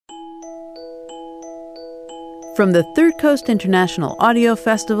From the Third Coast International Audio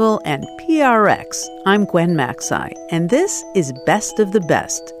Festival and PRX, I'm Gwen Macsai, and this is Best of the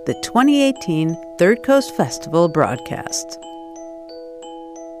Best, the 2018 Third Coast Festival broadcast.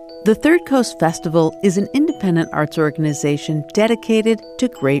 The Third Coast Festival is an independent arts organization dedicated to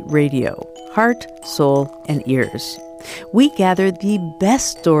great radio, heart, soul, and ears. We gather the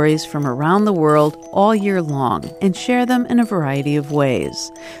best stories from around the world all year long and share them in a variety of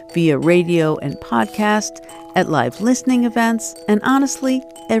ways, via radio and podcast, at live listening events, and honestly,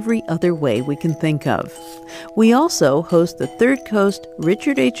 every other way we can think of. We also host the Third Coast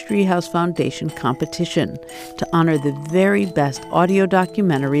Richard H. Driehaus Foundation competition to honor the very best audio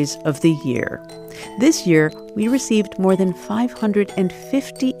documentaries of the year. This year, we received more than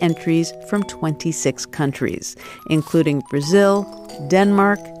 550 entries from 26 countries, including Brazil,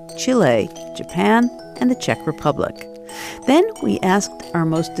 Denmark, Chile, Japan, and the Czech Republic. Then we asked our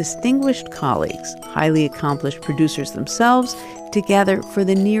most distinguished colleagues, highly accomplished producers themselves, to gather for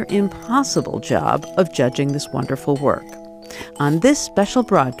the near impossible job of judging this wonderful work. On this special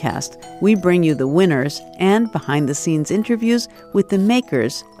broadcast, we bring you the winners and behind-the-scenes interviews with the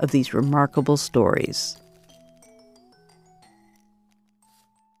makers of these remarkable stories.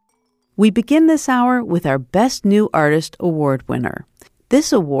 We begin this hour with our Best New Artist Award winner.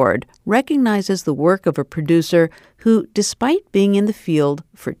 This award recognizes the work of a producer who, despite being in the field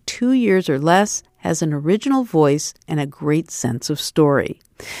for 2 years or less, has an original voice and a great sense of story.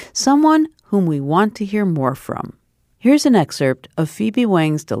 Someone whom we want to hear more from. Here's an excerpt of Phoebe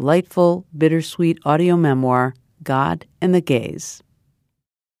Wang's delightful, bittersweet audio memoir, God and the Gays.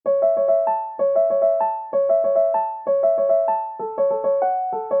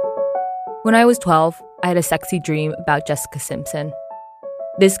 When I was 12, I had a sexy dream about Jessica Simpson.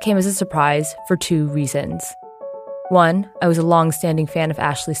 This came as a surprise for 2 reasons. 1, I was a long-standing fan of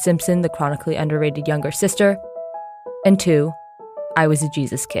Ashlee Simpson, the chronically underrated younger sister. And 2, I was a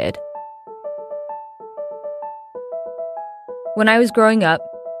Jesus kid. When I was growing up,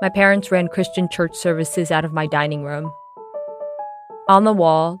 my parents ran Christian church services out of my dining room. On the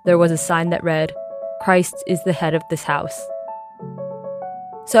wall, there was a sign that read, "Christ is the head of this house."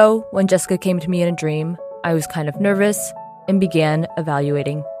 So, when Jessica came to me in a dream, I was kind of nervous and began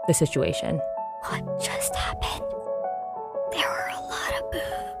evaluating the situation. What just happened? There were a lot of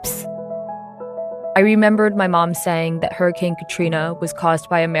boobs. I remembered my mom saying that Hurricane Katrina was caused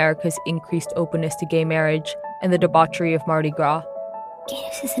by America's increased openness to gay marriage and the debauchery of Mardi Gras.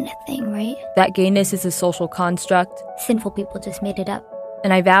 Gayness isn't a thing, right? That gayness is a social construct. Sinful people just made it up.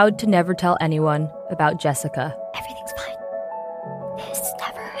 And I vowed to never tell anyone about Jessica. Everything's fine. This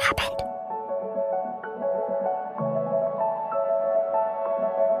never happened.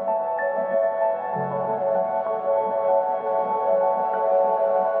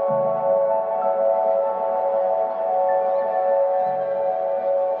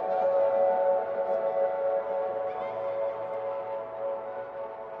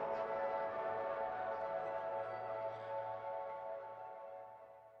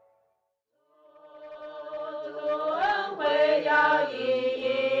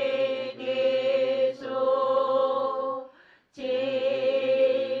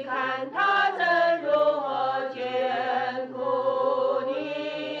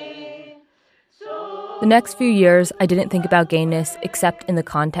 The next few years, I didn't think about gayness except in the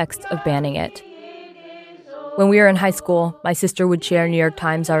context of banning it. When we were in high school, my sister would share New York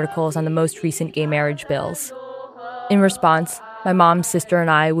Times articles on the most recent gay marriage bills. In response, my mom, sister, and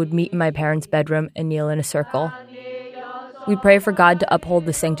I would meet in my parents' bedroom and kneel in a circle. We'd pray for God to uphold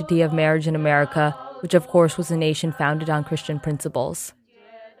the sanctity of marriage in America, which of course was a nation founded on Christian principles.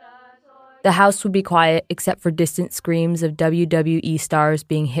 The house would be quiet except for distant screams of WWE stars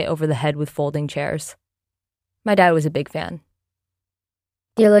being hit over the head with folding chairs. My dad was a big fan.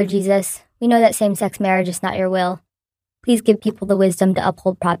 Dear Lord Jesus, we know that same-sex marriage is not your will. Please give people the wisdom to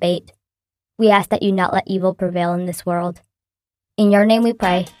uphold Prop 8. We ask that you not let evil prevail in this world. In your name we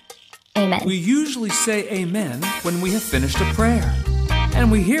pray. Amen. We usually say amen when we have finished a prayer.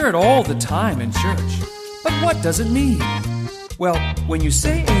 And we hear it all the time in church. But what does it mean? Well, when you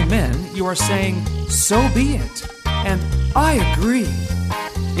say amen, you are saying, so be it. And I agree.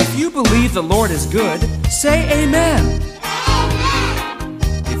 If you believe the Lord is good, say amen.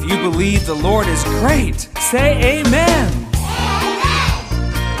 Amen. If you believe the Lord is great, say amen.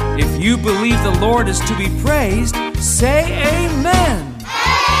 Amen. If you believe the Lord is to be praised, say amen.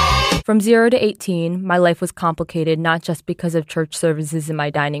 From 0 to 18, my life was complicated not just because of church services in my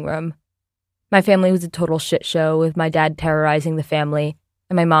dining room. My family was a total shit show, with my dad terrorizing the family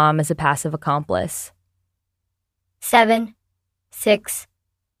and my mom as a passive accomplice. 7, 6,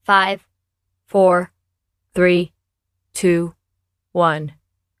 5, 4, 3, 2, 1.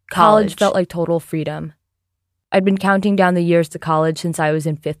 College felt like total freedom. I'd been counting down the years to college since I was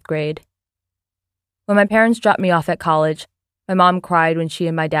in 5th grade. When my parents dropped me off at college, my mom cried when she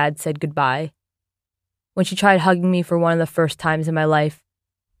and my dad said goodbye. When she tried hugging me for one of the first times in my life,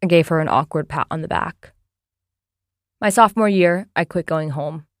 I gave her an awkward pat on the back. My sophomore year, I quit going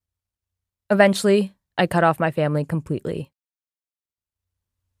home. Eventually, I cut off my family completely.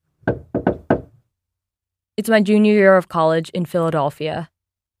 It's my junior year of college in Philadelphia.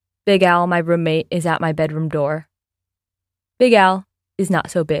 Big Al, my roommate, is at my bedroom door. Big Al is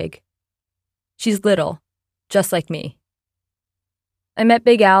not so big. She's little, just like me. I met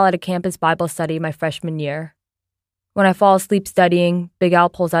Big Al at a campus Bible study my freshman year. When I fall asleep studying, Big Al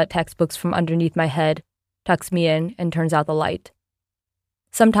pulls out textbooks from underneath my head, tucks me in, and turns out the light.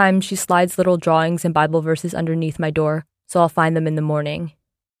 Sometimes she slides little drawings and Bible verses underneath my door, so I'll find them in the morning.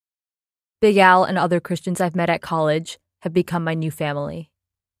 Big Al and other Christians I've met at college have become my new family.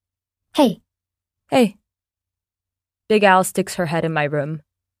 Hey. Hey. Big Al sticks her head in my room.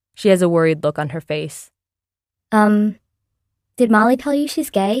 She has a worried look on her face. Did Molly tell you she's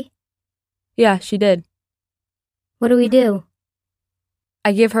gay? Yeah, she did. What do we do?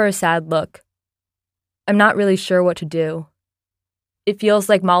 I give her a sad look. I'm not really sure what to do. It feels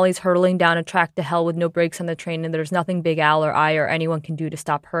like Molly's hurtling down a track to hell with no brakes on the train, and there's nothing Big Al or I or anyone can do to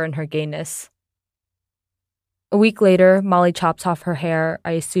stop her and her gayness. A week later, Molly chops off her hair,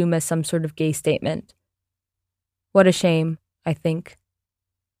 I assume as some sort of gay statement. What a shame, I think.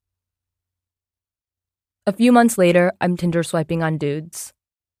 A few months later, I'm Tinder swiping on dudes.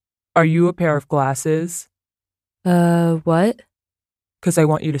 Are you a pair of glasses? What? 'Cause I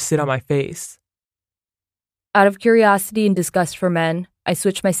want you to sit on my face. Out of curiosity and disgust for men, I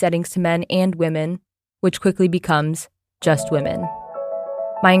switch my settings to men and women, which quickly becomes just women.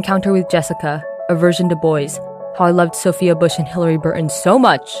 My encounter with Jessica, aversion to boys, how I loved Sophia Bush and Hillary Burton so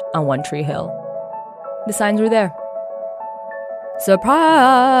much on One Tree Hill. The signs were there.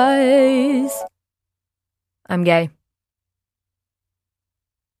 Surprise! I'm gay.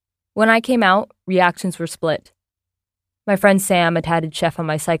 When I came out, reactions were split. My friend Sam, a tatted chef on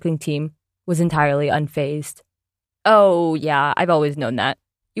my cycling team, was entirely unfazed. Oh, yeah, I've always known that.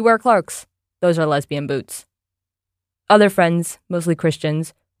 You wear Clarks. Those are lesbian boots. Other friends, mostly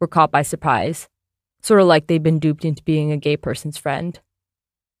Christians, were caught by surprise, sort of like they'd been duped into being a gay person's friend.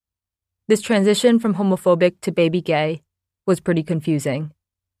 This transition from homophobic to baby gay was pretty confusing.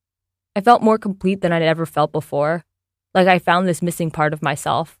 I felt more complete than I'd ever felt before, like I found this missing part of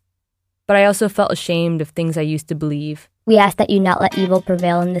myself. But I also felt ashamed of things I used to believe. We ask that you not let evil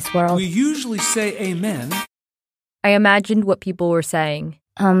prevail in this world. We usually say amen. I imagined what people were saying.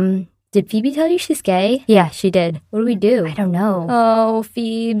 Did Phoebe tell you she's gay? Yeah, she did. What do we do? I don't know. Oh,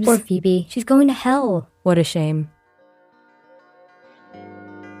 Phoebes. Poor Phoebe. She's going to hell. What a shame.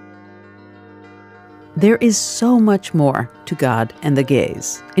 There is so much more to God and the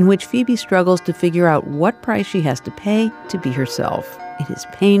Gays, in which Phoebe struggles to figure out what price she has to pay to be herself. It is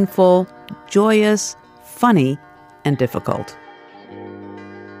painful, joyous, funny, and difficult.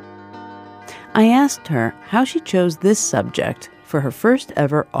 I asked her how she chose this subject for her first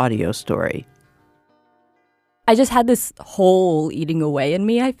ever audio story. I just had this hole eating away in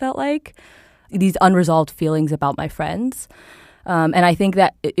me, I felt like. These unresolved feelings about my friends. And I think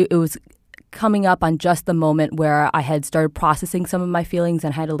that it was coming up on just the moment where I had started processing some of my feelings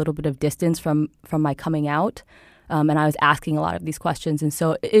and had a little bit of distance from my coming out. And I was asking a lot of these questions. And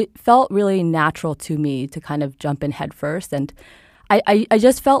so it felt really natural to me to kind of jump in head first. And I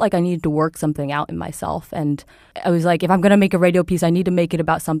just felt like I needed to work something out in myself. And I was like, if I'm going to make a radio piece, I need to make it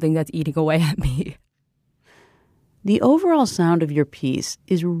about something that's eating away at me. The overall sound of your piece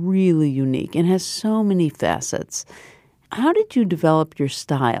is really unique and has so many facets. How did you develop your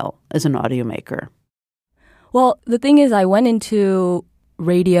style as an audio maker? Well, the thing is, I went into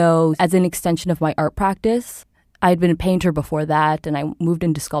radio as an extension of my art practice. I had been a painter before that, and I moved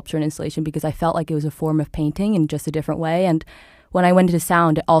into sculpture and installation because I felt like it was a form of painting in just a different way. And when I went into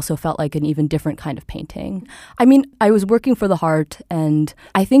sound, it also felt like an even different kind of painting. I mean, I was working for the Heart, and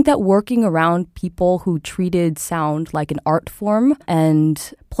I think that working around people who treated sound like an art form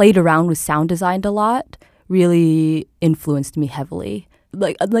and played around with sound design a lot really influenced me heavily.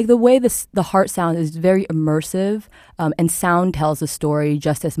 Like the way the Heart sound is very immersive, and sound tells a story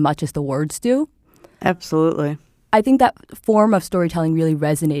just as much as the words do. Absolutely. I think that form of storytelling really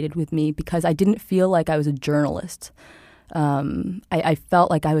resonated with me because I didn't feel like I was a journalist. I felt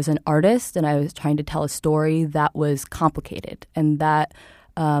like I was an artist and I was trying to tell a story that was complicated and that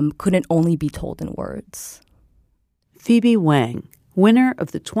couldn't only be told in words. Phoebe Wang, winner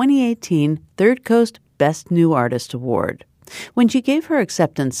of the 2018 Third Coast Best New Artist Award. When she gave her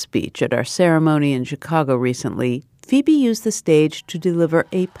acceptance speech at our ceremony in Chicago recently, Phoebe used the stage to deliver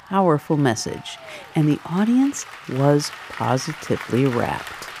a powerful message, and the audience was positively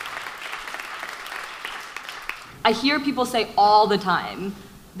rapt. I hear people say all the time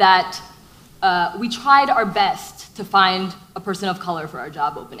that we tried our best to find a person of color for our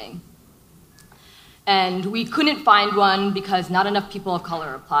job opening. And we couldn't find one because not enough people of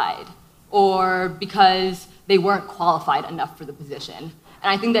color applied, or because they weren't qualified enough for the position.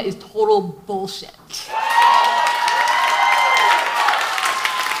 And I think that is total bullshit.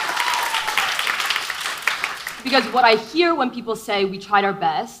 Because what I hear when people say we tried our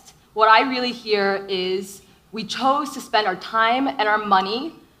best, what I really hear is we chose to spend our time and our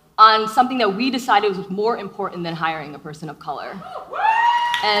money on something that we decided was more important than hiring a person of color.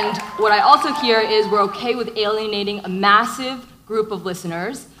 And what I also hear is we're okay with alienating a massive group of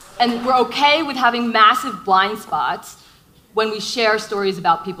listeners, and we're okay with having massive blind spots when we share stories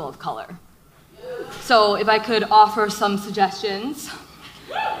about people of color. So if I could offer some suggestions,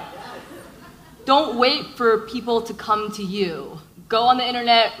 don't wait for people to come to you. Go on the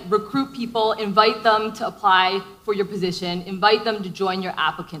internet, recruit people, invite them to apply for your position, invite them to join your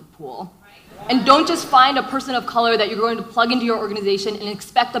applicant pool. And don't just find a person of color that you're going to plug into your organization and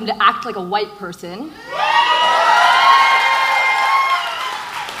expect them to act like a white person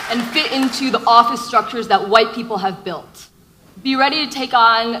and fit into the office structures that white people have built. Be ready to take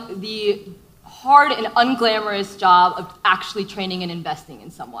on the hard and unglamorous job of actually training and investing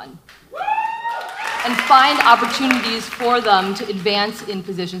in someone. And find opportunities for them to advance in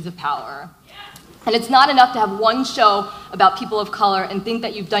positions of power. And it's not enough to have one show about people of color and think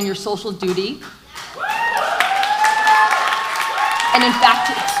that you've done your social duty. And in fact,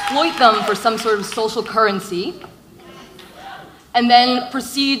 to exploit them for some sort of social currency. And then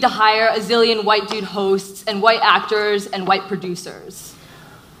proceed to hire a zillion white dude hosts and white actors and white producers.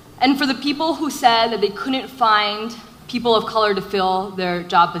 And for the people who said that they couldn't find people of color to fill their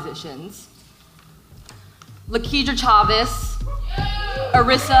job positions, Lakedra Chavez,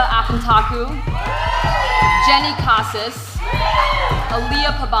 Arissa Afantaku, Jenny Casas,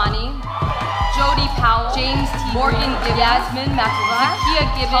 Aaliyah Pabani, Jody Powell, James T. Morgan, Yasmin McElrath, Zakia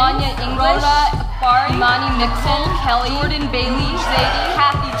Gibbons, Tanya English, Rona Akbari, Imani Nixon, Kelly, Jordan Bailey, Zadie,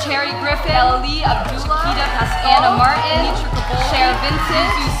 Kathy Cherry Griffin, Ellie Abdullah, Shakita Pascal, Anna Martin, Nitra Kabul, Cher Vincent,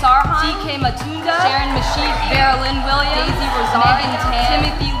 Suzu Sarhan, TK Matunda, Sharon Masheed, Marilyn Williams, Daisy Rosari, Megan Tan,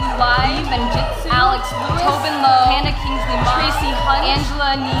 Timothy Lulai, Benjitsu, Alex Lewis, Tobin Lowe, Hannah Kingsley, Tracy Hunt, Angela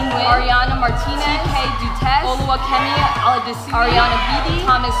Neenwin, Ariana Martinez, TK Dutez, Oluwakemi Aladisi, Ariana Beatty,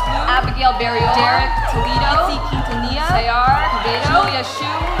 Thomas Liu, Abigail Barrios, Derek Toledo, Itzi Quintanilla, Sayar Cabedo, Julia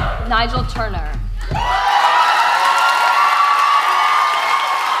Shu, Nigel Turner.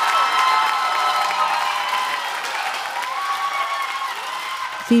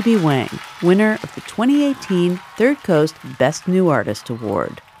 Phoebe Wang, winner of the 2018 Third Coast Best New Artist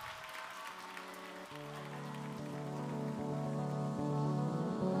Award.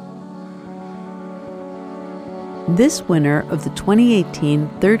 This winner of the 2018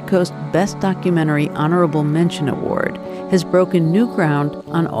 Third Coast Best Documentary Honorable Mention Award has broken new ground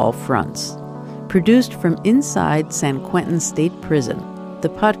on all fronts. Produced from inside San Quentin State Prison, the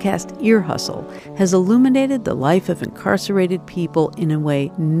podcast Ear Hustle has illuminated the life of incarcerated people in a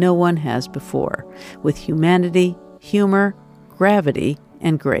way no one has before, with humanity, humor, gravity,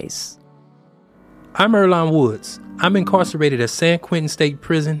 and grace. I'm Earlonne Woods. I'm incarcerated at San Quentin State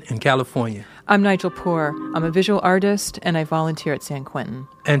Prison in California. I'm Nigel Poor. I'm a visual artist, and I volunteer at San Quentin.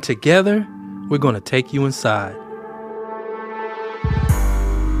 And together, we're going to take you inside.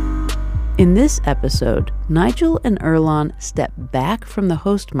 In this episode, Nigel and Earlonne step back from the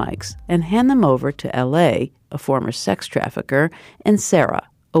host mics and hand them over to L.A., a former sex trafficker, and Sarah,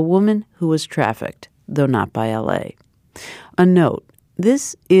 a woman who was trafficked, though not by L.A. A note,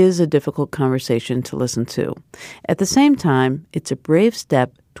 this is a difficult conversation to listen to. At the same time, it's a brave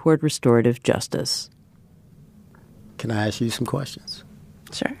step toward restorative justice. Can I ask you some questions?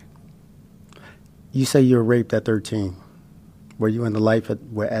 Sure. You say you were raped at 13. Were you in the life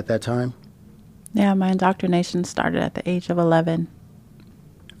at that time? Yeah, my indoctrination started at the age of 11.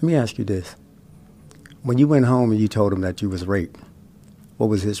 Let me ask you this. When you went home and you told him that you was raped, what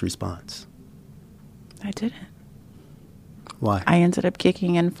was his response? I didn't. Why? I ended up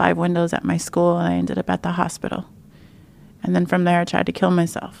kicking in 5 windows at my school, and I ended up at the hospital. And then from there, I tried to kill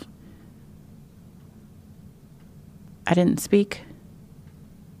myself. I didn't speak.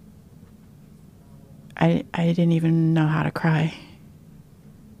 I didn't even know how to cry.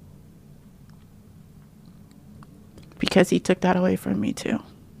 Because he took that away from me, too.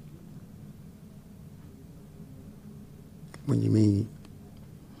 When you mean,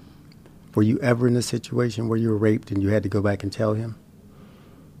 were you ever in a situation where you were raped and you had to go back and tell him?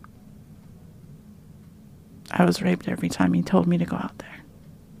 I was raped every time he told me to go out there.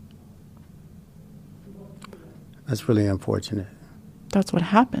 That's really unfortunate. That's what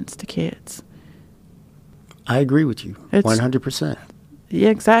happens to kids. I agree with you, 100%. Yeah,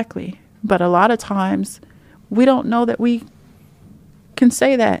 exactly. But a lot of times, we don't know that we can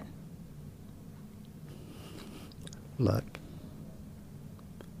say that. Look,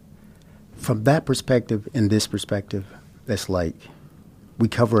 from that perspective and this perspective, that's like we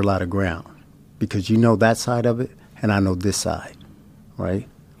cover a lot of ground because you know that side of it and I know this side, right?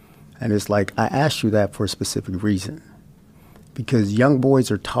 And it's like I asked you that for a specific reason because young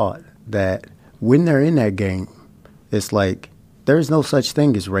boys are taught that when they're in that game, it's like there is no such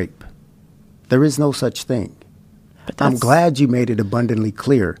thing as rape. There is no such thing. I'm glad you made it abundantly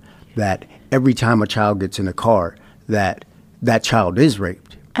clear that every time a child gets in a car, that child is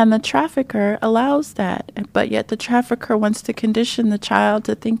raped. And the trafficker allows that, but yet the trafficker wants to condition the child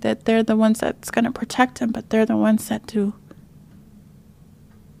to think that they're the ones that's going to protect him, but they're the ones that do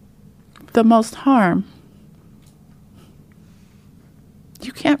the most harm.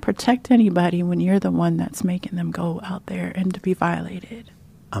 You can't protect anybody when you're the one that's making them go out there and to be violated.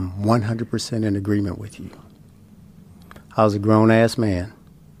 I'm 100% in agreement with you. I was a grown-ass man,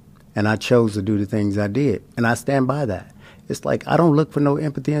 and I chose to do the things I did, and I stand by that. It's like I don't look for no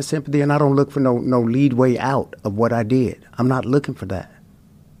empathy and sympathy, and I don't look for no lead way out of what I did. I'm not looking for that.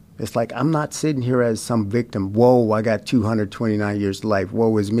 It's like I'm not sitting here as some victim. Whoa, I got 229 years of life.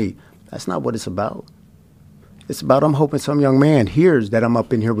 Woe is me. That's not what it's about. It's about I'm hoping some young man hears that I'm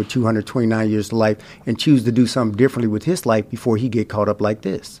up in here with 229 years of life and choose to do something differently with his life before he get caught up like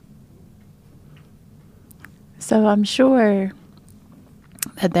this. So I'm sure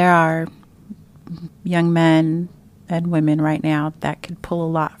that there are young men and women right now that could pull a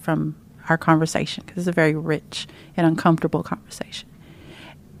lot from our conversation because it's a very rich and uncomfortable conversation.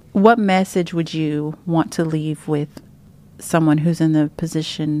 What message would you want to leave with someone who's in the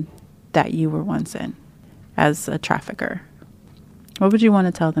position that you were once in as a trafficker? What would you want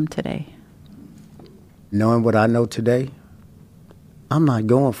to tell them today? Knowing what I know today, I'm not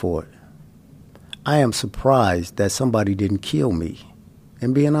going for it. I am surprised that somebody didn't kill me,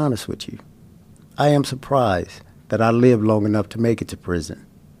 and being honest with you. I am surprised that I lived long enough to make it to prison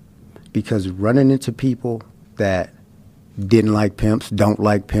because running into people that didn't like pimps, don't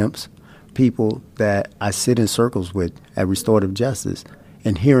like pimps, people that I sit in circles with at Restorative Justice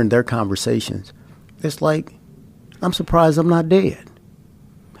and hearing their conversations, it's like I'm surprised I'm not dead.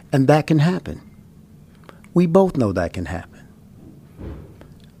 And that can happen. We both know that can happen.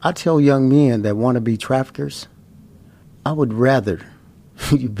 I tell young men that want to be traffickers, I would rather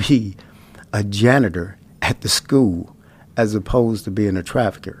you be a janitor at the school as opposed to being a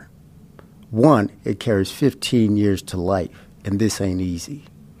trafficker. One, it carries 15 years to life, and this ain't easy.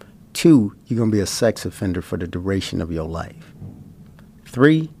 Two, you're going to be a sex offender for the duration of your life.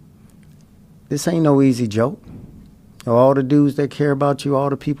 Three, this ain't no easy joke. All the dudes that care about you, all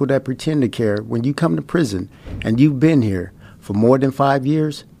the people that pretend to care, when you come to prison and you've been here for more than 5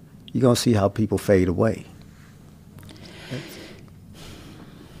 years, you're going to see how people fade away.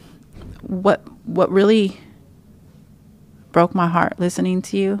 What really broke my heart listening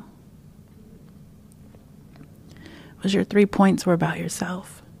to you was your 3 points were about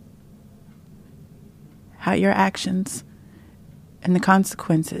yourself. How your actions and the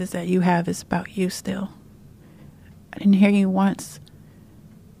consequences that you have is about you still. I didn't hear you once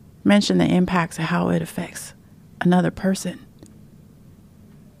mention the impacts of how it affects another person.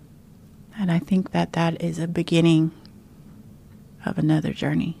 And I think that that is a beginning of another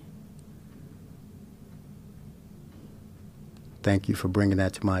journey. Thank you for bringing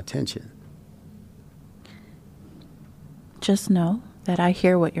that to my attention. Just know that I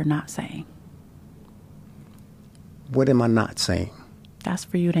hear what you're not saying. What am I not saying? That's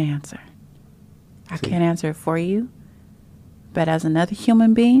for you to answer. I can't answer it for you. But as another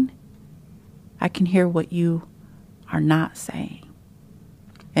human being, I can hear what you are not saying.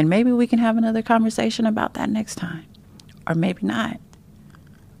 And maybe we can have another conversation about that next time. Or maybe not.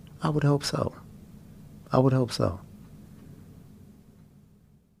 I would hope so. I would hope so.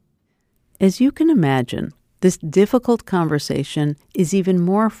 As you can imagine, this difficult conversation is even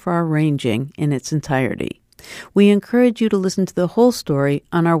more far-ranging in its entirety. We encourage you to listen to the whole story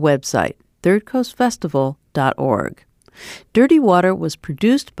on our website, thirdcoastfestival.org. Dirty Water was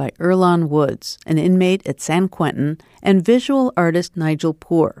produced by Earlonne Woods, an inmate at San Quentin, and visual artist Nigel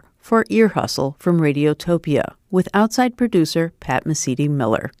Poor for Ear Hustle from Radiotopia, with outside producer Pat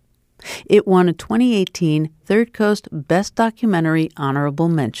Mesiti-Miller. It won a 2018 Third Coast Best Documentary Honorable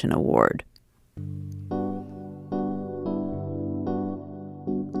Mention Award.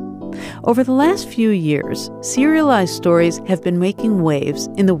 Over the last few years, serialized stories have been making waves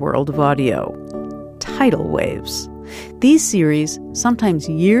in the world of audio. Tidal waves. These series, sometimes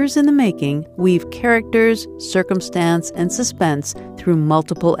years in the making, weave characters, circumstance, and suspense through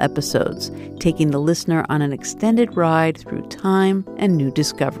multiple episodes, taking the listener on an extended ride through time and new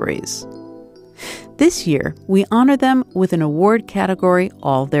discoveries. This year, we honor them with an award category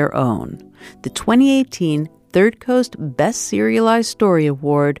all their own. The 2018 Third Coast Best Serialized Story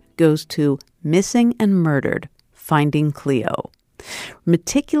Award goes to Missing and Murdered, Finding Cleo.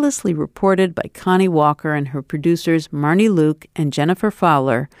 Meticulously reported by Connie Walker and her producers Marnie Luke and Jennifer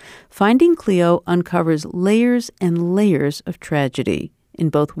Fowler, Finding Cleo uncovers layers and layers of tragedy in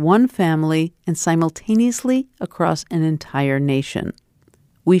both one family and simultaneously across an entire nation.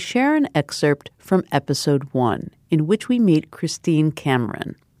 We share an excerpt from Episode 1, in which we meet Christine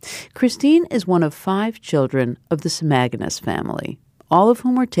Cameron. Christine is one of 5 children of the Samaganus family, all of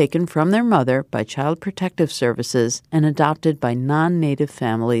whom were taken from their mother by Child Protective Services and adopted by non-native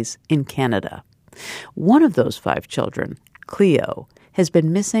families in Canada. One of those 5 children, Cleo, has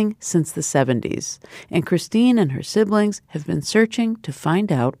been missing since the 70s, and Christine and her siblings have been searching to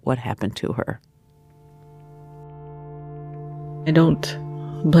find out what happened to her. I don't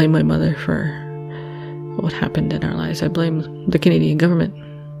blame my mother for what happened in our lives. I blame the Canadian government.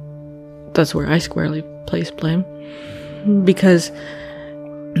 That's where I squarely place blame. Because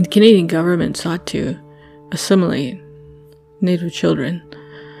the Canadian government sought to assimilate Native children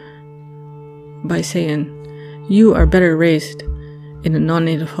by saying, you are better raised in a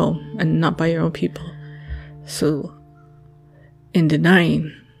non-Native home and not by your own people. So, in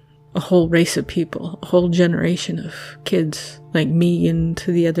denying a whole race of people, a whole generation of kids like me and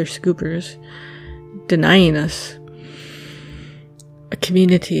to the other scoopers, denying us a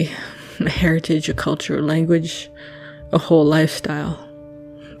community, a heritage, a culture, a language, a whole lifestyle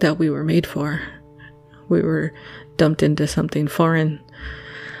that we were made for. We were dumped into something foreign,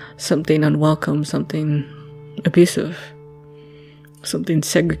 something unwelcome, something abusive, something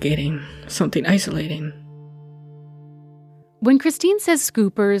segregating, something isolating. When Christine says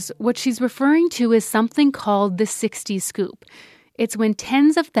scoopers, what she's referring to is something called the 60s scoop. It's when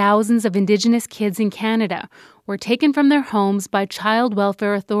tens of thousands of Indigenous kids in Canada were taken from their homes by child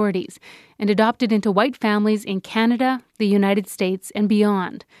welfare authorities and adopted into white families in Canada, the United States, and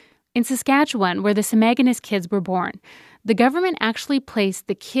beyond. In Saskatchewan, where the Samaganus kids were born, the government actually placed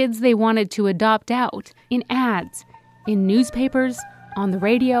the kids they wanted to adopt out in ads, in newspapers, on the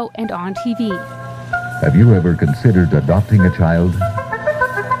radio, and on TV. Have you ever considered adopting a child?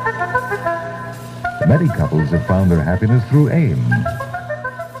 Many couples have found their happiness through AIM.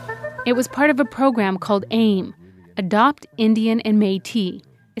 It was part of a program called AIM, Adopt Indian and Métis.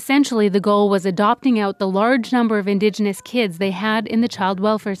 Essentially, the goal was adopting out the large number of Indigenous kids they had in the child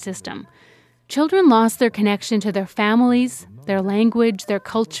welfare system. Children lost their connection to their families, their language, their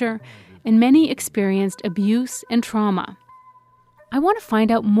culture, and many experienced abuse and trauma. I want to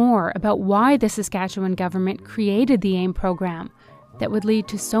find out more about why the Saskatchewan government created the AIM program that would lead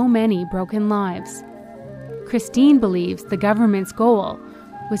to so many broken lives. Christine believes the government's goal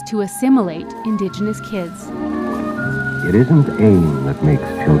was to assimilate Indigenous kids. It isn't AIM that makes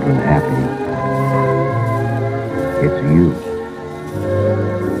children happy. It's you.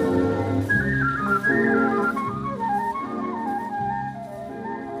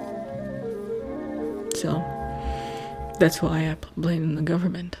 So, that's why I blame the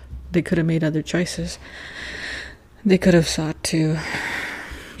government. They could have made other choices. They could have sought to,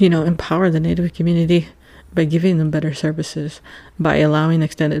 empower the Native community by giving them better services, by allowing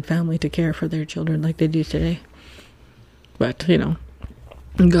extended family to care for their children like they do today. But, the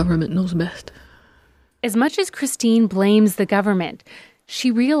government knows best. As much as Christine blames the government,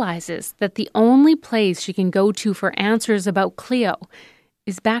 she realizes that the only place she can go to for answers about Cleo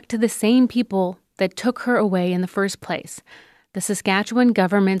is back to the same people that took her away in the first place, the Saskatchewan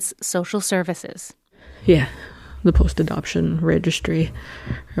government's social services. Yeah, the post-adoption registry,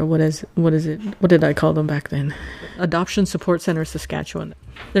 or what is it? What did I call them back then? Adoption Support Center Saskatchewan.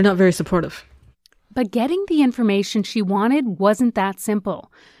 They're not very supportive. But getting the information she wanted wasn't that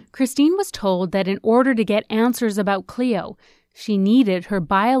simple. Christine was told that in order to get answers about Cleo, she needed her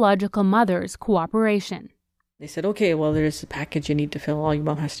biological mother's cooperation. They said, okay, well, there's a package you need to fill. All your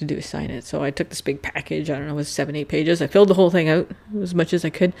mom has to do is sign it. So I took this big package. I don't know, it was 7-8 pages. I filled the whole thing out as much as I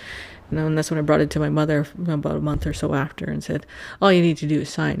could. And that's when I brought it to my mother about a month or so after and said, all you need to do is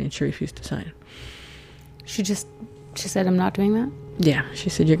sign. And she refused to sign. She just She said, I'm not doing that? Yeah, she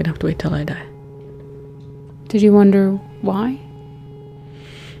said, you're going to have to wait till I die. Did you wonder why?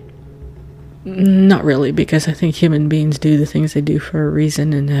 Not really, because I think human beings do the things they do for a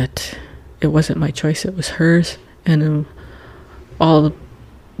reason, and that it wasn't my choice, it was hers. And all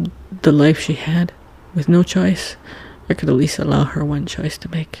the life she had with no choice, I could at least allow her one choice to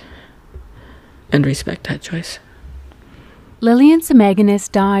make and respect that choice. Lillian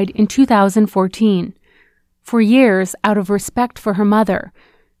Semaganis died in 2014. For years, out of respect for her mother,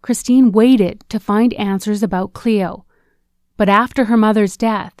 Christine waited to find answers about Cleo. But after her mother's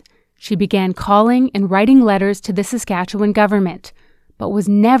death, she began calling and writing letters to the Saskatchewan government, but was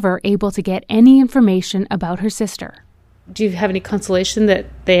never able to get any information about her sister. Do you have any consolation that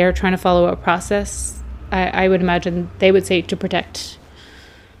they are trying to follow a process? I would imagine they would say to protect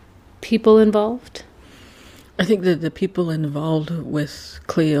people involved. I think that the people involved with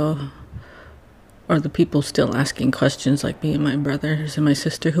Cleo are the people still asking questions, like me and my brothers and my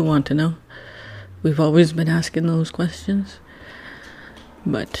sister who want to know. We've always been asking those questions.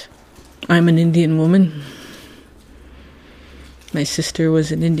 But I'm an Indian woman. My sister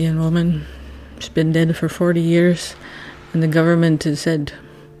was an Indian woman. She's been dead for 40 years. And the government has said,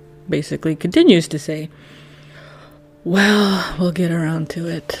 basically continues to say, well, we'll get around to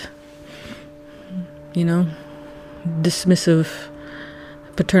it. You know, dismissive,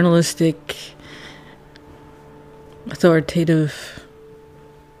 paternalistic, authoritative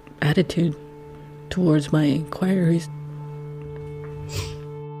attitude towards my inquiries.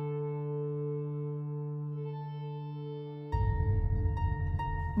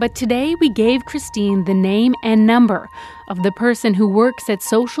 But today we gave Christine the name and number of the person who works at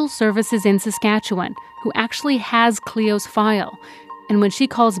Social Services in Saskatchewan, who actually has Cleo's file. And when she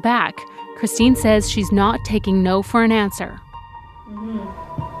calls back, Christine says she's not taking no for an answer.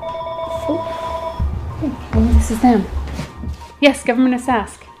 Oh, this is them. Yes, Government of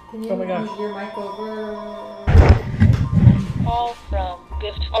Sask. Can you move your mic over? Call from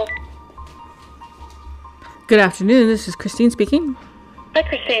Gift. Good afternoon, this is Christine speaking. Hi,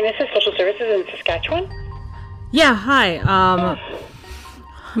 Christine. This is Social Services in Saskatchewan. Yeah, hi.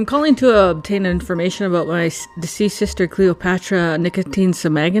 I'm calling to obtain information about my deceased sister, Cleopatra Nicotine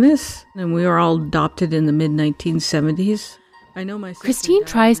Semaganis, and we were all adopted in the mid-1970s. I know my Christine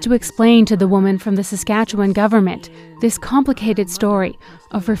tries to explain to the woman from the Saskatchewan government this complicated story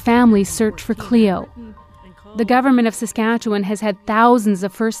of her family's search for Cleo. The government of Saskatchewan has had thousands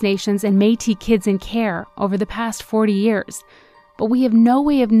of First Nations and Métis kids in care over the past 40 years, but we have no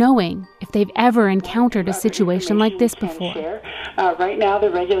way of knowing if they've ever encountered a situation like this before. Right now, the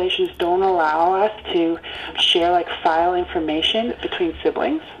regulations don't allow us to share file information between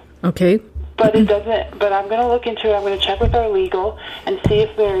siblings. Okay. But it doesn't. But I'm going to look into it. I'm going to check with our legal and see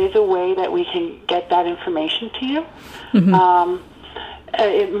if there is a way that we can get that information to you. Mm-hmm.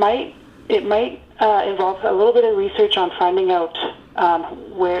 It might involve a little bit of research on finding out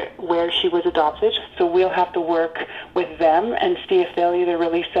where she was adopted. So we'll have to work with them and see if they'll either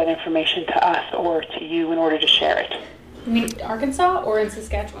release that information to us or to you in order to share it. You mean Arkansas or in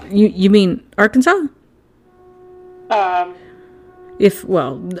Saskatchewan? You mean Arkansas? From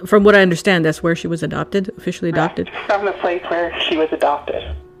what I understand, that's where she was adopted, officially adopted. Right. From the place where she was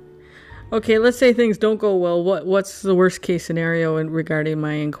adopted. Okay, let's say things don't go well. What's the worst case scenario regarding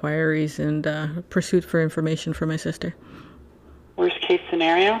my inquiries and pursuit for information for my sister? Worst case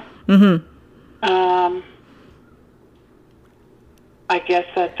scenario? Mm-hmm. I guess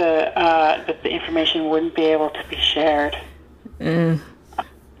that the information wouldn't be able to be shared. Yeah,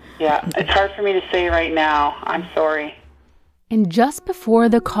 it's hard for me to say right now. I'm sorry. And just before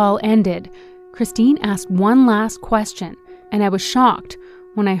the call ended, Christine asked one last question, and I was shocked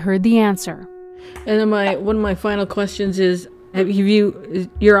when I heard the answer. And then one of my final questions is, have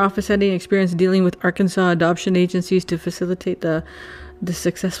your office had any experience dealing with Arkansas adoption agencies to facilitate the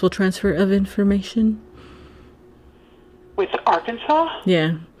successful transfer of information? With Arkansas?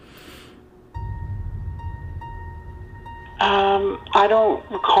 Yeah. I don't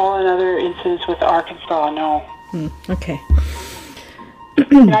recall another instance with Arkansas, no. Okay.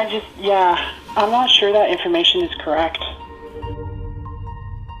 And I'm not sure that information is correct.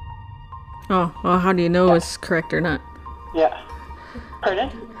 Oh, well, how do you know it's correct or not? Yeah. Pardon?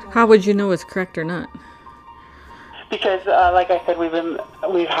 How would you know it's correct or not? Because, like I said, we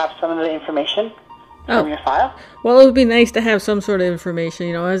have some of the information from your file. Well, it would be nice to have some sort of information.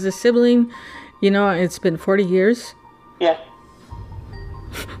 You know, as a sibling, it's been 40 years. Yes.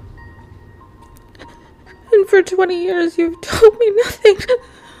 And for 20 years, you've told me nothing.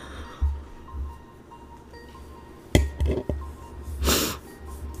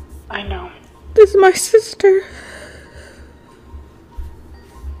 I know. This is my sister.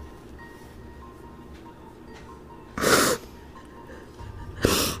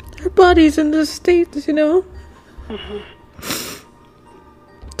 bodies in the States, you know?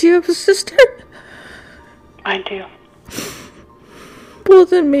 Do you have a sister? I do. Well,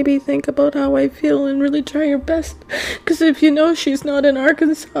 then maybe think about how I feel and really try your best. Because if you know she's not in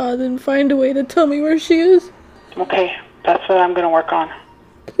Arkansas, then find a way to tell me where she is. Okay, that's what I'm going to work on.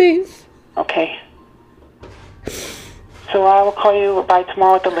 Please. Okay. So I will call you by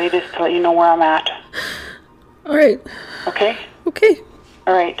tomorrow at the latest to let you know where I'm at. All right. Okay? Okay.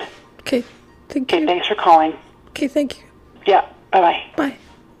 All right. Okay, thank you. Okay, thanks for calling. Okay, thank you. Yeah, bye-bye. Bye.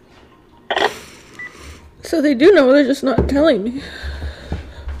 So they do know, they're just not telling me.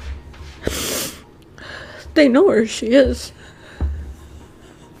 They know where she is.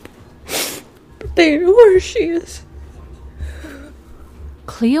 But they know where she is.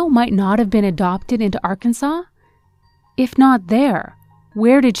 Cleo might not have been adopted into Arkansas? If not there,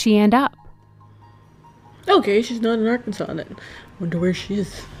 where did she end up? Okay, she's not in Arkansas then. Wonder where she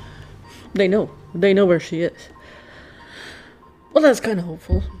is. They know where she is. Well, that's kind of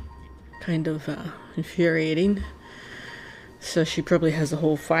hopeful. Kind of infuriating. So she probably has the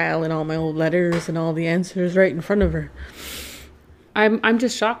whole file and all my old letters and all the answers right in front of her. I'm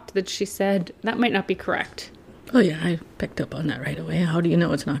just shocked that she said that might not be correct. Oh yeah, I picked up on that right away. How do you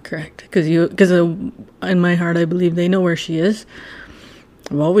know it's not correct? Because in my heart I believe they know where she is.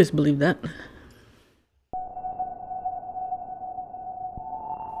 I've always believed that.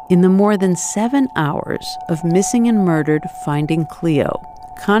 In the more than 7 hours of Missing and Murdered Finding Cleo,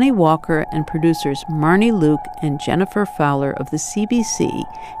 Connie Walker and producers Marnie Luke and Jennifer Fowler of the CBC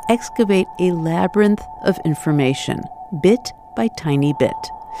excavate a labyrinth of information, bit by tiny bit.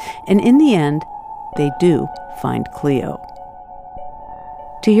 And in the end, they do find Cleo.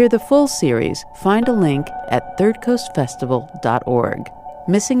 To hear the full series, find a link at thirdcoastfestival.org.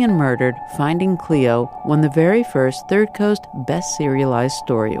 Missing and Murdered Finding Cleo won the very first Third Coast Best Serialized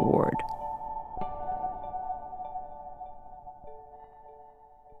Story Award.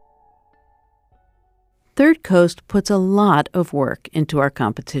 Third Coast puts a lot of work into our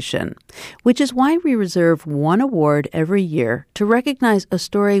competition, which is why we reserve one award every year to recognize a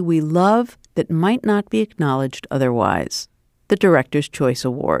story we love that might not be acknowledged otherwise, the Director's Choice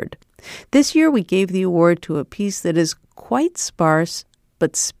Award. This year we gave the award to a piece that is quite sparse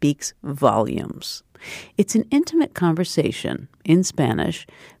but speaks volumes. It's an intimate conversation, in Spanish,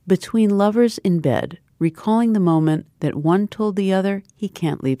 between lovers in bed, recalling the moment that one told the other he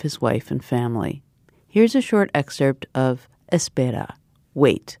can't leave his wife and family. Here's a short excerpt of Espera,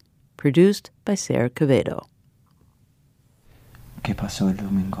 Wait, produced by Sarah Quevedo. ¿Qué pasó el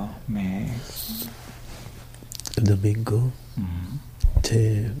domingo? El domingo,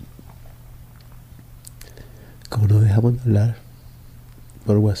 como no dejamos de hablar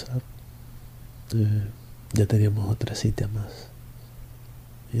por WhatsApp, ya teníamos otra cita más.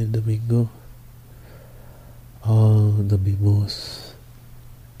 Y el domingo nos vimos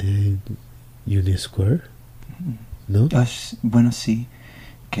en Union Square, ¿no? Bueno, sí,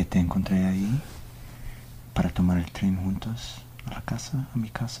 que te encontré ahí para tomar el tren juntos a la casa, a mi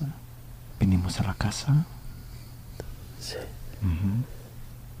casa. Vinimos a la casa. Sí.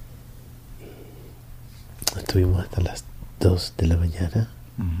 Estuvimos hasta las 2 de la mañana,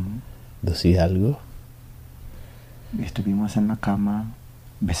 2 y algo. Y estuvimos en la cama,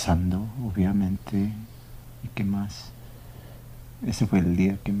 besando, obviamente. ¿Y qué más? Ese fue el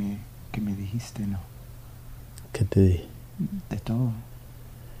día que me dijiste, ¿no? ¿Qué te di? De todo.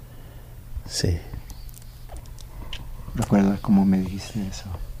 Sí. ¿Recuerdas cómo me dijiste eso?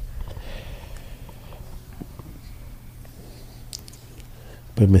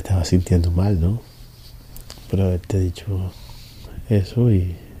 Pues me estaba sintiendo mal, ¿no? Por haberte dicho eso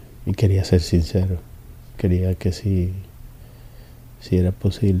y quería ser sincero. Quería que si era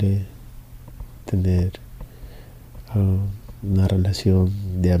posible tener una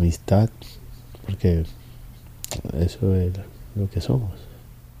relación de amistad, porque eso es lo que somos.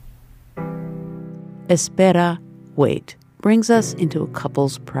 Espera, Wait brings us into a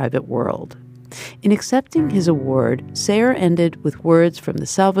couple's private world. In accepting his award, Sayre ended with words from the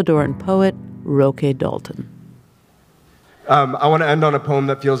Salvadoran poet Roque Dalton. I want to end on a poem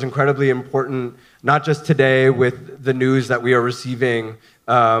that feels incredibly important, not just today with the news that we are receiving,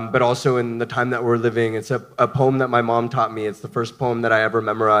 but also in the time that we're living. It's a poem that my mom taught me. It's the first poem that I ever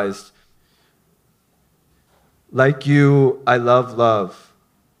memorized. Like you, I love love,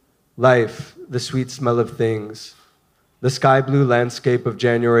 life, the sweet smell of things, the sky blue landscape of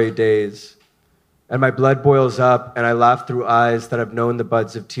January days. And my blood boils up and I laugh through eyes that have known the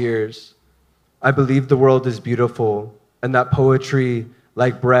buds of tears. I believe the world is beautiful and that poetry,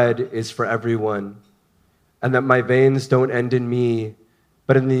 like bread, is for everyone. And that my veins don't end in me,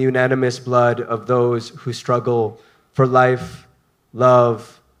 but in the unanimous blood of those who struggle for life,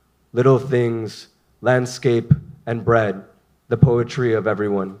 love, little things, landscape, and bread, the poetry of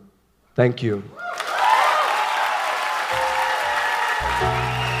everyone. Thank you.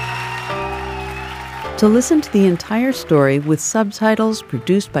 To listen to the entire story with subtitles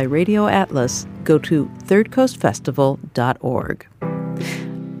produced by Radio Atlas, go to thirdcoastfestival.org.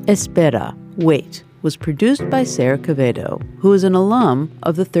 Espera, Wait, was produced by Sarah Quevedo, who is an alum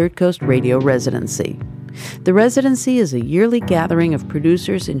of the Third Coast Radio Residency. The Residency is a yearly gathering of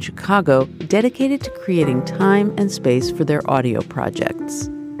producers in Chicago dedicated to creating time and space for their audio projects.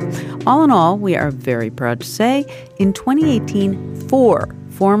 All in all, we are very proud to say, in 2018, 4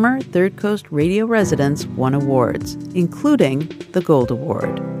 former Third Coast Radio residents won awards, including the Gold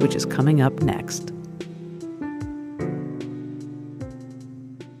Award, which is coming up next.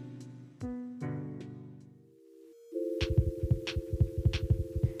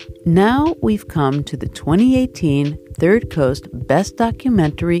 Now we've come to the 2018 Third Coast Best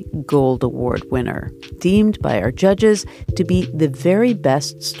Documentary Gold Award winner, deemed by our judges to be the very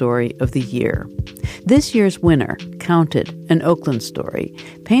best story of the year. This year's winner, Counted, an Oakland story,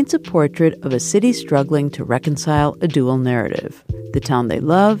 paints a portrait of a city struggling to reconcile a dual narrative, the town they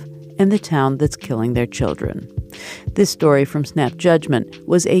love and the town that's killing their children. This story from Snap Judgment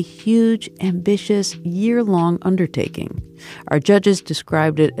was a huge, ambitious, year-long undertaking. Our judges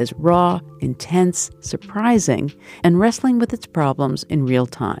described it as raw, intense, surprising, and wrestling with its problems in real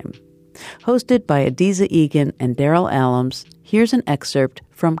time. Hosted by Adiza Egan and Daryl Allums, here's an excerpt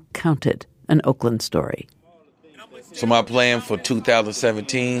from Counted, an Oakland story. So my plan for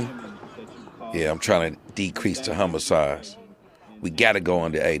 2017, I'm trying to decrease the homicides. We got to go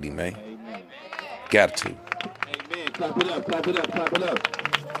under 80, man. Got to. Clap it up, clap it up, clap it up.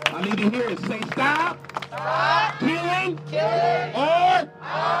 I need to hear it. Say stop. Stop. Killing. Killing. Or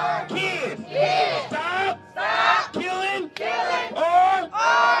kids. Kids. Stop. Stop. Killing. Killing. Or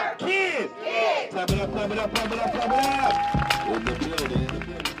kids. Kids. Clap it up, clap it up, clap it up, clap it up. In the building.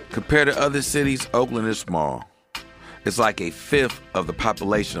 Compared to other cities, Oakland is small. It's like a fifth of the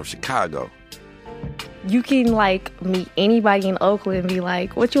population of Chicago. You can, meet anybody in Oakland and be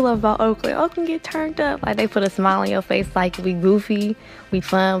like, what you love about Oakland? Oakland get turned up. They put a smile on your face, we goofy, we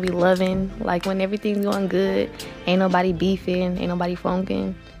fun, we loving. When everything's going good, ain't nobody beefing, ain't nobody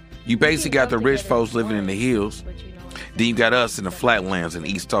funking. You basically got the rich folks living in the hills. Then you got us in the flatlands in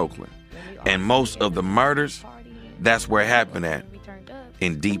East Oakland. And most of the murders, that's where it happened at,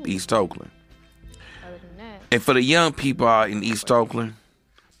 in deep East Oakland. And for the young people out in East Oakland,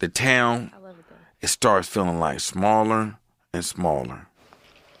 the town, it starts feeling like smaller and smaller.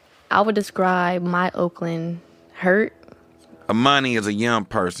 I would describe my Oakland hurt. Amani is a young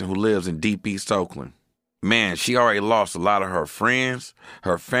person who lives in deep East Oakland. Man, she already lost a lot of her friends,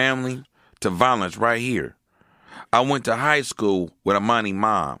 her family, to violence right here. I went to high school with Amani's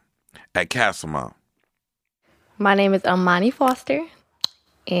mom at Castlemont. My name is Amani Foster,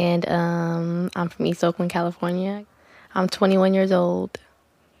 and I'm from East Oakland, California. I'm 21 years old.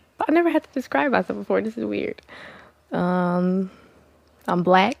 I never had to describe myself before. This is weird. I'm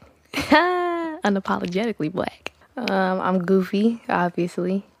black. Unapologetically black. I'm goofy,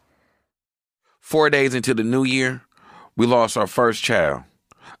 obviously. 4 days into the new year, we lost our first child,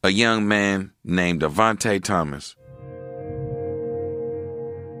 a young man named Devontae Thomas.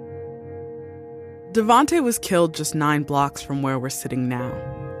 Devontae was killed just 9 blocks from where we're sitting now.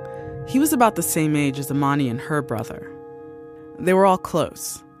 He was about the same age as Amani and her brother. They were all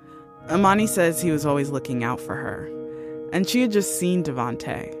close. Amani says he was always looking out for her, and she had just seen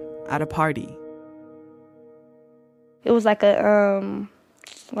Devontae at a party. It was like a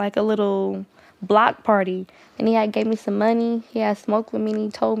little block party, and he had gave me some money. He had smoked with me, and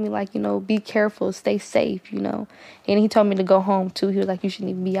he told me be careful, stay safe, and he told me to go home too. He was like, you shouldn't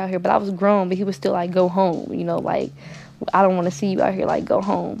even be out here, but I was grown, but he was still go home, I don't want to see you out here, go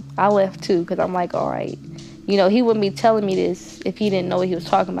home. I left too, because I'm all right. He wouldn't be telling me this if he didn't know what he was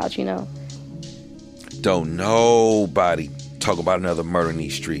talking about, Don't nobody talk about another murder in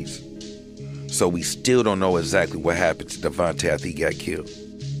these streets. So we still don't know exactly what happened to Devontae after he got killed.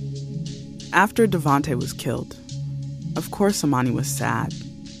 After Devontae was killed, of course Amani was sad,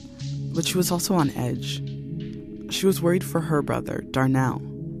 but she was also on edge. She was worried for her brother, Darnell.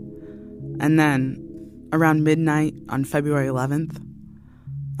 And then, around midnight on February 11th,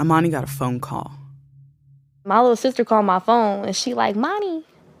 Amani got a phone call. My little sister called my phone, and she Monty.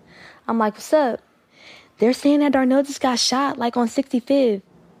 I'm like, what's up? They're saying that Darnell just got shot, on 65th.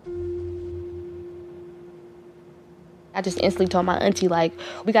 I just instantly told my auntie, like,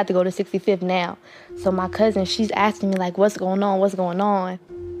 we got to go to 65th now. So my cousin, she's asking me, like, what's going on? What's going on?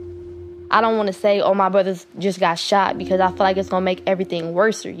 I don't want to say, oh, my brother's just got shot, because I feel like it's going to make everything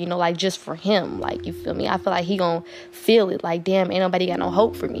worse, you know, like, just for him. Like, you feel me? I feel like he going to feel it. Like, damn, ain't nobody got no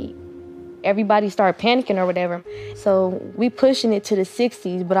hope for me. Everybody started panicking or whatever. So we pushing it to the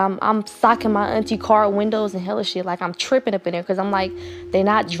 60s, but I'm socking my auntie car windows and hella shit. Like, I'm tripping up in there because I'm like, they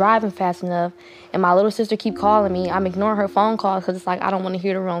not driving fast enough. And my little sister keep calling me. I'm ignoring her phone calls because it's like, I don't want to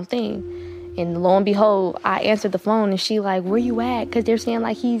hear the wrong thing. And lo and behold, I answered the phone and she like, where you at? Because they're saying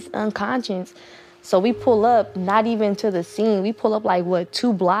like he's unconscious. So we pull up, not even to the scene. We pull up like,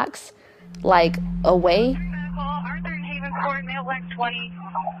 2 blocks, like, away. Arthur and Haven Court, male black 20,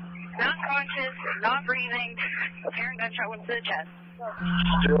 not conscious, not breathing, apparent gunshot wound to the chest.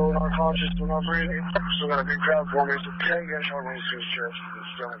 Still not conscious, still not breathing. Still got a big crowd for me, so apparent gunshot wound to his chest.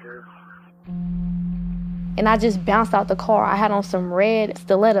 Still not breathing. And I just bounced out the car. I had on some red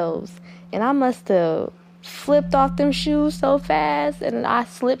stilettos. And I must have flipped off them shoes so fast. And I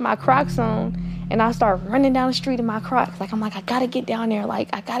slipped my Crocs on. And I start running down the street in my Crocs. Like, I'm like, I got to get down there. Like,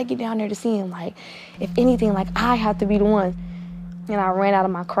 I got to get down there to see him. Like, if anything, like, I have to be the one. And I ran out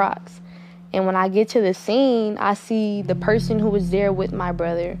of my Crocs. And when I get to the scene, I see the person who was there with my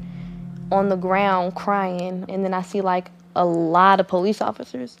brother on the ground crying. And then I see, like, a lot of police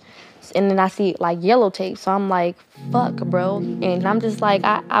officers. And then I see, like, yellow tape. So I'm like, fuck, bro. And I'm just like,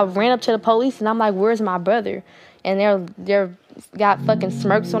 I ran up to the police, and I'm like, where's my brother? And they're got fucking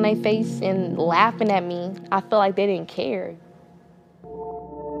smirks on their face and laughing at me. I feel like they didn't care.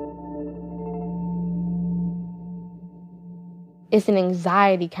 It's an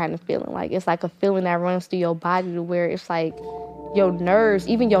anxiety kind of feeling. Like, it's like a feeling that runs through your body to where it's like your nerves,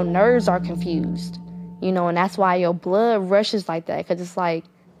 even your nerves are confused. You know, and that's why your blood rushes like that. Because it's like,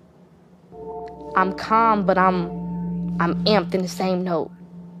 I'm calm, but I'm amped in the same note.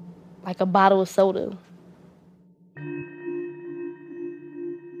 Like a bottle of soda.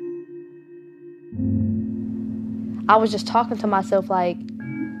 I was just talking to myself like,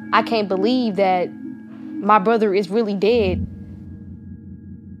 I can't believe that my brother is really dead.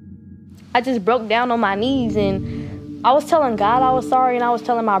 I just broke down on my knees and I was telling God I was sorry, and I was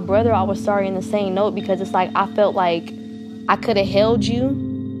telling my brother I was sorry in the same note, because it's like I felt like I could have held you,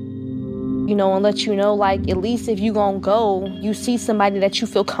 you know, and let you know, like, at least if you gonna go, you see somebody that you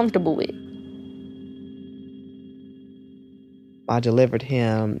feel comfortable with. I delivered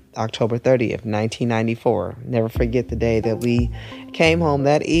him October 30th, 1994. Never forget the day that we came home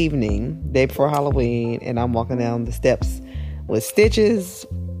that evening, day before Halloween, and I'm walking down the steps with stitches,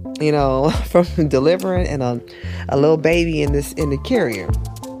 you know, from delivering, and a little baby in the carrier.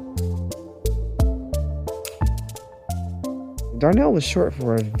 Darnell was short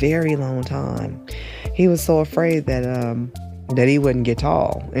for a very long time. He was so afraid that he wouldn't get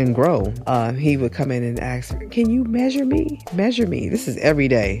tall and grow. He would come in and ask, can you measure me? Measure me. This is every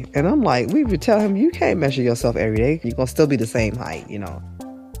day. And I'm like, we would tell him, you can't measure yourself every day. You're going to still be the same height, you know.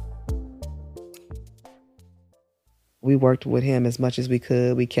 We worked with him as much as we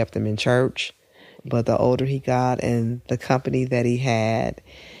could. We kept him in church. But the older he got and the company that he had,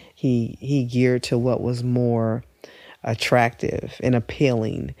 he geared to what was more attractive and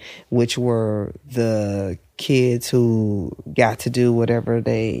appealing, which were the kids who got to do whatever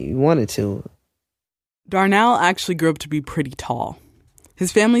they wanted to. Darnell actually grew up to be pretty tall.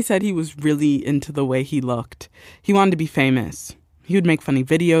 His family said he was really into the way he looked. He wanted to be famous. He would make funny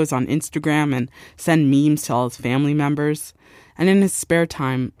videos on Instagram and send memes to all his family members. And in his spare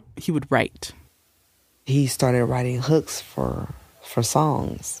time, he would write. He started writing hooks for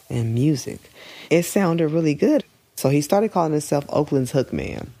songs and music. It sounded really good. So he started calling himself Oakland's Hook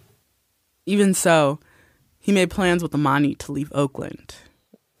Man. Even so, he made plans with Amani to leave Oakland.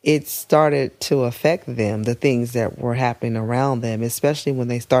 It started to affect them, the things that were happening around them, especially when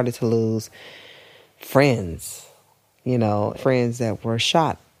they started to lose friends. You know, friends that were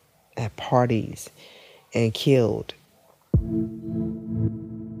shot at parties and killed.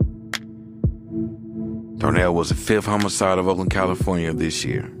 Darnell was the 5th homicide of Oakland, California this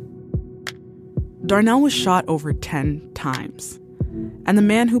year. Darnell was shot over 10 times. And the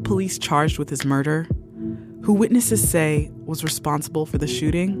man who police charged with his murder, who witnesses say was responsible for the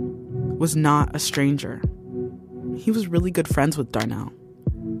shooting, was not a stranger. He was really good friends with Darnell.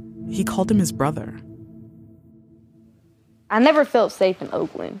 He called him his brother. I never felt safe in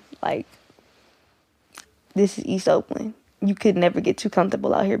Oakland. Like, this is East Oakland. You could never get too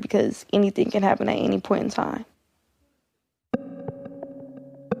comfortable out here because anything can happen at any point in time.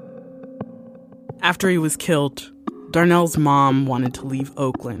 After he was killed, Darnell's mom wanted to leave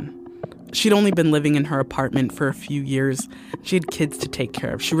Oakland. She'd only been living in her apartment for a few years. She had kids to take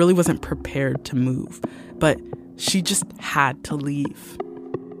care of. She really wasn't prepared to move, but she just had to leave.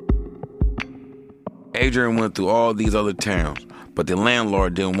 Adrian went through all these other towns, but the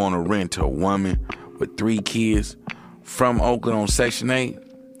landlord didn't want to rent to a woman with 3 kids from Oakland on Section 8.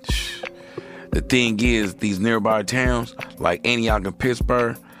 The thing is, these nearby towns, like Antioch and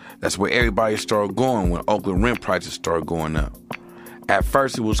Pittsburgh, that's where everybody started going when Oakland rent prices started going up. At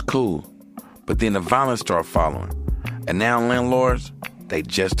first it was cool, but then the violence started following. And now landlords, they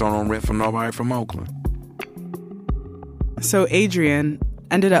just don't rent from nobody from Oakland. So Adrian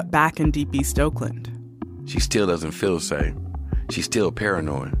ended up back in Deep East Oakland. She still doesn't feel safe. She's still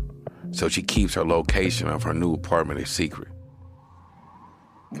paranoid. So she keeps her location of her new apartment a secret.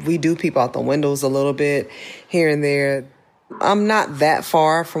 We do peep out the windows a little bit here and there. I'm not that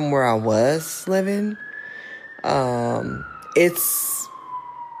far from where I was living. I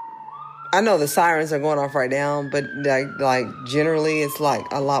know the sirens are going off right now, but like generally it's like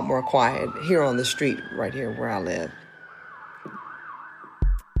a lot more quiet here on the street right here where I live.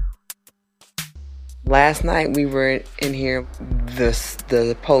 Last night we were in here,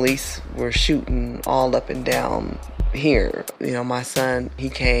 the police were shooting all up and down here. You know, my son, he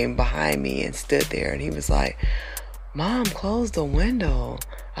came behind me and stood there and he was like, "Mom, close the window.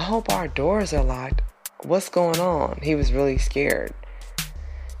 I hope our doors are locked. What's going on?" He was really scared.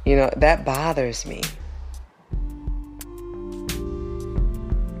 You know, that bothers me.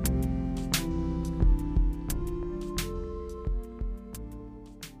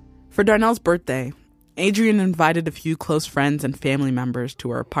 For Darnell's birthday, Adrian invited a few close friends and family members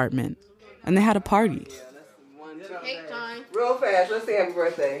to her apartment, and they had a party. Cake time. Real fast. Let's say happy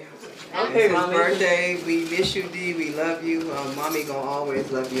birthday. Okay, it's Mommy's birthday. We miss you, D. We love you. Mommy gonna always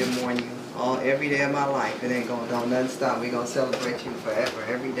love you and mourn you every day of my life. It ain't gonna don't nothing stop. We gonna celebrate you forever,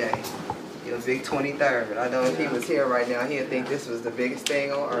 every day. Your big 23rd. I know if he was here right now, he'd think this was the biggest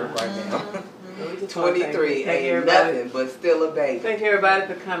thing on earth right now. 23 ain't nothing, but still a baby. Thank everybody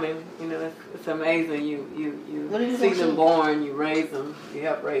for coming. You know, it's amazing. You see them born, you raise them, you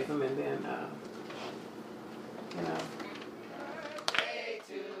help raise them, and then you know.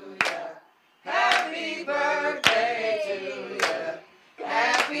 Happy birthday to you.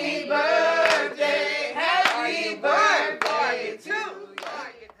 Happy birthday. Happy birthday to you.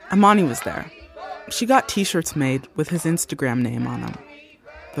 Amani was there. She got t-shirts made with his Instagram name on them.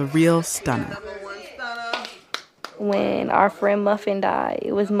 The Real Stunner. When our friend Muffin died,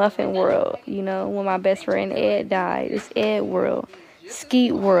 it was Muffin World. You know, when my best friend Ed died, it's Ed World.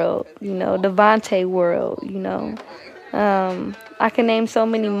 Skeet World, you know, Devontae World, you know. I can name so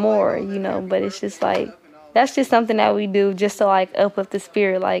many more, you know, but it's just like, that's just something that we do just to like uplift the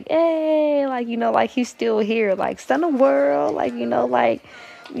spirit, like, hey, like, you know, like he's still here, like Stunner World, like, you know, like,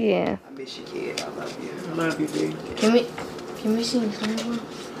 yeah. I miss you, kid. I love you. I love you, D. Can we sing Stunner World?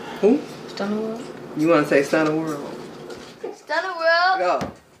 Who? Stunner World? You want to say Stunner World? Stunner World. Go.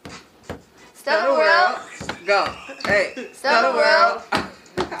 Stunner World. Go. Hey. Stunner World.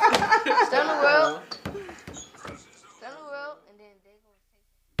 Stunner World. Stunner World. And then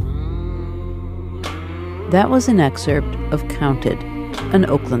That was an excerpt of Counted, an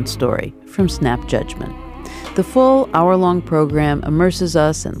Oakland story from Snap Judgment. The full hour-long program immerses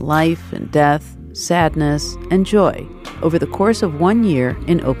us in life and death, sadness, and joy over the course of 1 year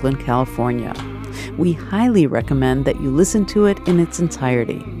in Oakland, California. We highly recommend that you listen to it in its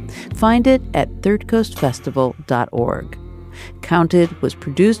entirety. Find it at thirdcoastfestival.org. Counted was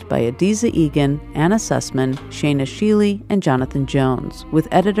produced by Adiza Egan, Anna Sussman, Shayna Sheely, and Jonathan Jones, with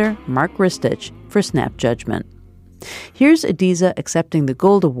editor Mark Ristich for Snap Judgment. Here's Adiza accepting the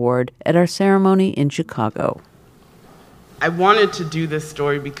Gold Award at our ceremony in Chicago. I wanted to do this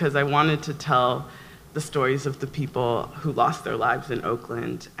story because I wanted to tell the stories of the people who lost their lives in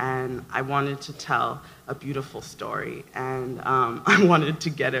Oakland, and I wanted to tell a beautiful story, and I wanted to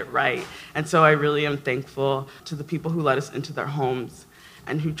get it right. And so I really am thankful to the people who let us into their homes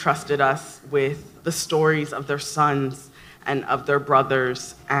and who trusted us with the stories of their sons and of their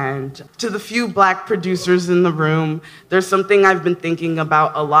brothers. And to the few Black producers in the room, there's something I've been thinking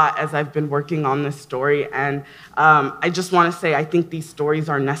about a lot as I've been working on this story. And I just want to say, I think these stories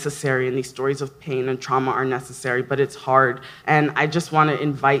are necessary, and these stories of pain and trauma are necessary, but it's hard. And I just want to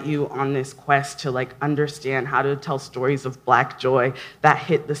invite you on this quest to like understand how to tell stories of Black joy that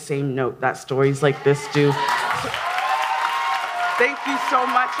hit the same note that stories like this do. Thank you so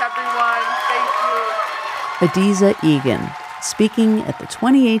much, everyone. Thank you. Adiza Egan, speaking at the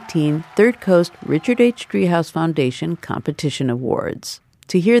 2018 Third Coast Richard H. Driehaus Foundation Competition Awards.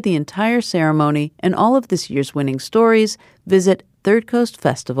 To hear the entire ceremony and all of this year's winning stories, visit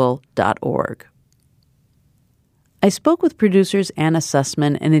thirdcoastfestival.org. I spoke with producers Anna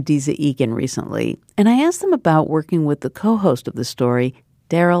Sussman and Adizah Eghan recently, and I asked them about working with the co-host of the story,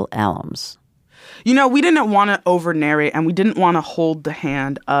 Daryl Allums. You know, we didn't want to over-narrate, and we didn't want to hold the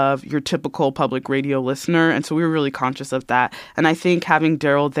hand of your typical public radio listener, and so we were really conscious of that. And I think having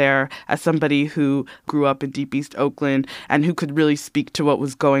Daryl there as somebody who grew up in Deep East Oakland and who could really speak to what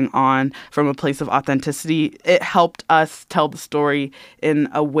was going on from a place of authenticity, it helped us tell the story in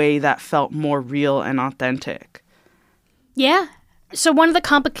a way that felt more real and authentic. Yeah. So one of the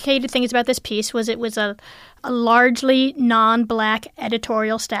complicated things about this piece was it was a largely non-Black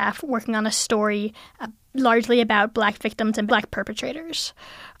editorial staff working on a story largely about Black victims and Black perpetrators.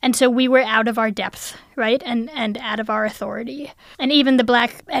 And so we were out of our depth, right, and out of our authority. And even the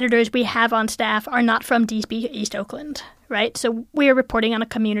Black editors we have on staff are not from Deep East Oakland, right? So we are reporting on a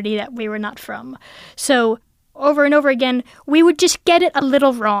community that we were not from. So over and over again, we would just get it a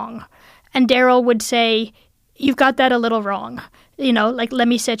little wrong. And Daryl would say, "You've got that a little wrong. You know, like, let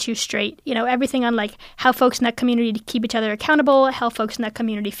me set you straight." You know, everything on, like, how folks in that community keep each other accountable, how folks in that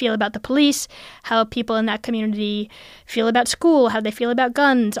community feel about the police, how people in that community feel about school, how they feel about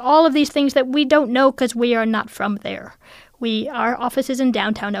guns, all of these things that we don't know because we are not from there. Our office is in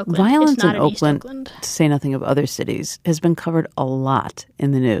downtown Oakland. Violence it's not in in East Oakland, Oakland, to say nothing of other cities, has been covered a lot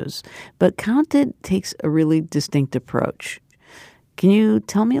in the news. But Counted takes a really distinct approach. Can you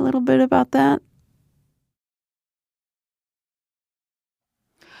tell me a little bit about that?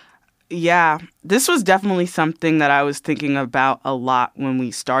 Yeah, this was definitely something that I was thinking about a lot when we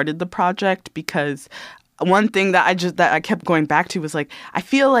started the project, because one thing that I kept going back to was, like, I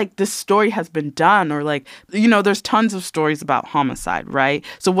feel like this story has been done, or, like, you know, there's tons of stories about homicide, right?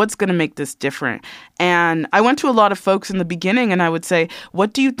 So what's going to make this different? And I went to a lot of folks in the beginning and I would say,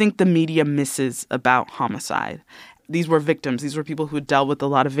 what do you think the media misses about homicide? These were victims. These were people who had dealt with a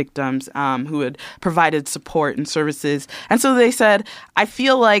lot of victims, who had provided support and services. And so they said, I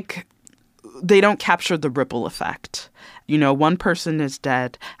feel like they don't capture the ripple effect. You know, one person is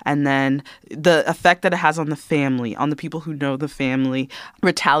dead, and then the effect that it has on the family, on the people who know the family,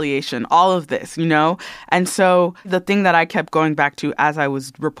 retaliation, all of this, you know? And so the thing that I kept going back to as I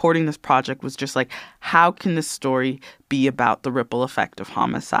was reporting this project was just like, how can this story be about the ripple effect of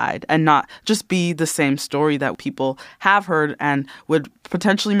homicide and not just be the same story that people have heard and would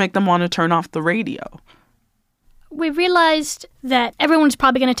potentially make them want to turn off the radio? We realized that everyone's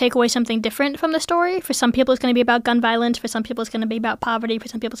probably going to take away something different from the story. For some people, it's going to be about gun violence. For some people, it's going to be about poverty. For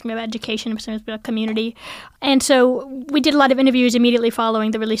some people, it's going to be about education. For some people, it's about community. And so we did a lot of interviews immediately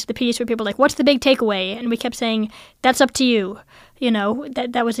following the release of the piece where people were like, what's the big takeaway? And we kept saying, that's up to you. You know,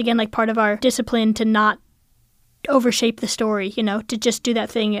 that was, again, like part of our discipline to not overshape the story, you know, to just do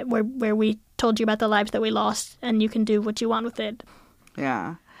that thing where we told you about the lives that we lost and you can do what you want with it.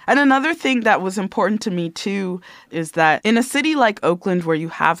 Yeah. And another thing that was important to me, too, is that in a city like Oakland, where you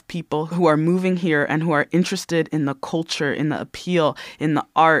have people who are moving here and who are interested in the culture, in the appeal, in the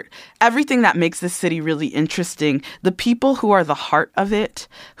art, everything that makes this city really interesting, the people who are the heart of it,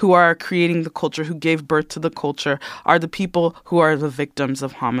 who are creating the culture, who gave birth to the culture, are the people who are the victims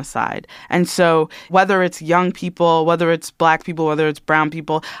of homicide. And so whether it's young people, whether it's Black people, whether it's brown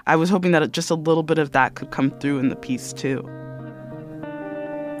people, I was hoping that just a little bit of that could come through in the piece, too.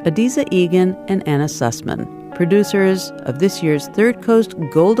 Adizah Eghan and Anna Sussman, producers of this year's Third Coast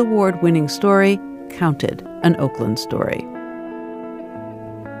Gold Award-winning story, Counted, an Oakland Story.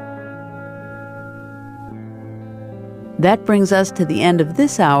 That brings us to the end of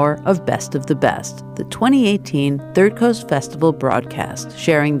this hour of Best of the Best, the 2018 Third Coast Festival broadcast,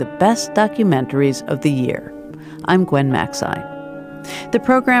 sharing the best documentaries of the year. I'm Gwen Macsai. The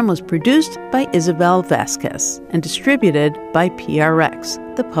program was produced by Isabel Vasquez and distributed by PRX,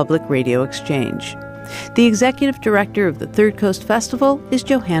 the Public Radio Exchange. The executive director of the Third Coast Festival is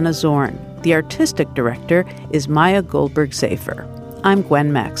Johanna Zorn. The artistic director is Maya Goldberg-Safer. I'm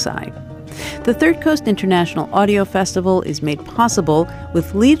Gwen Macsai. The Third Coast International Audio Festival is made possible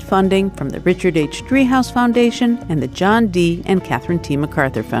with lead funding from the Richard H. Driehaus Foundation and the John D. and Catherine T.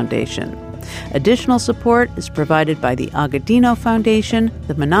 MacArthur Foundation. Additional support is provided by the Agudino Foundation,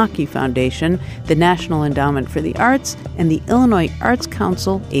 the Menaki Foundation, the National Endowment for the Arts, and the Illinois Arts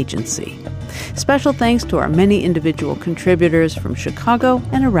Council Agency. Special thanks to our many individual contributors from Chicago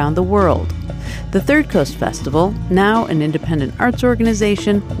and around the world. The Third Coast Festival, now an independent arts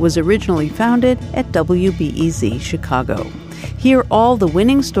organization, was originally founded at WBEZ Chicago. Hear all the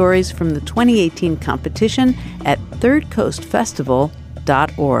winning stories from the 2018 competition at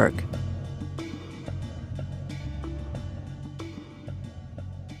thirdcoastfestival.org.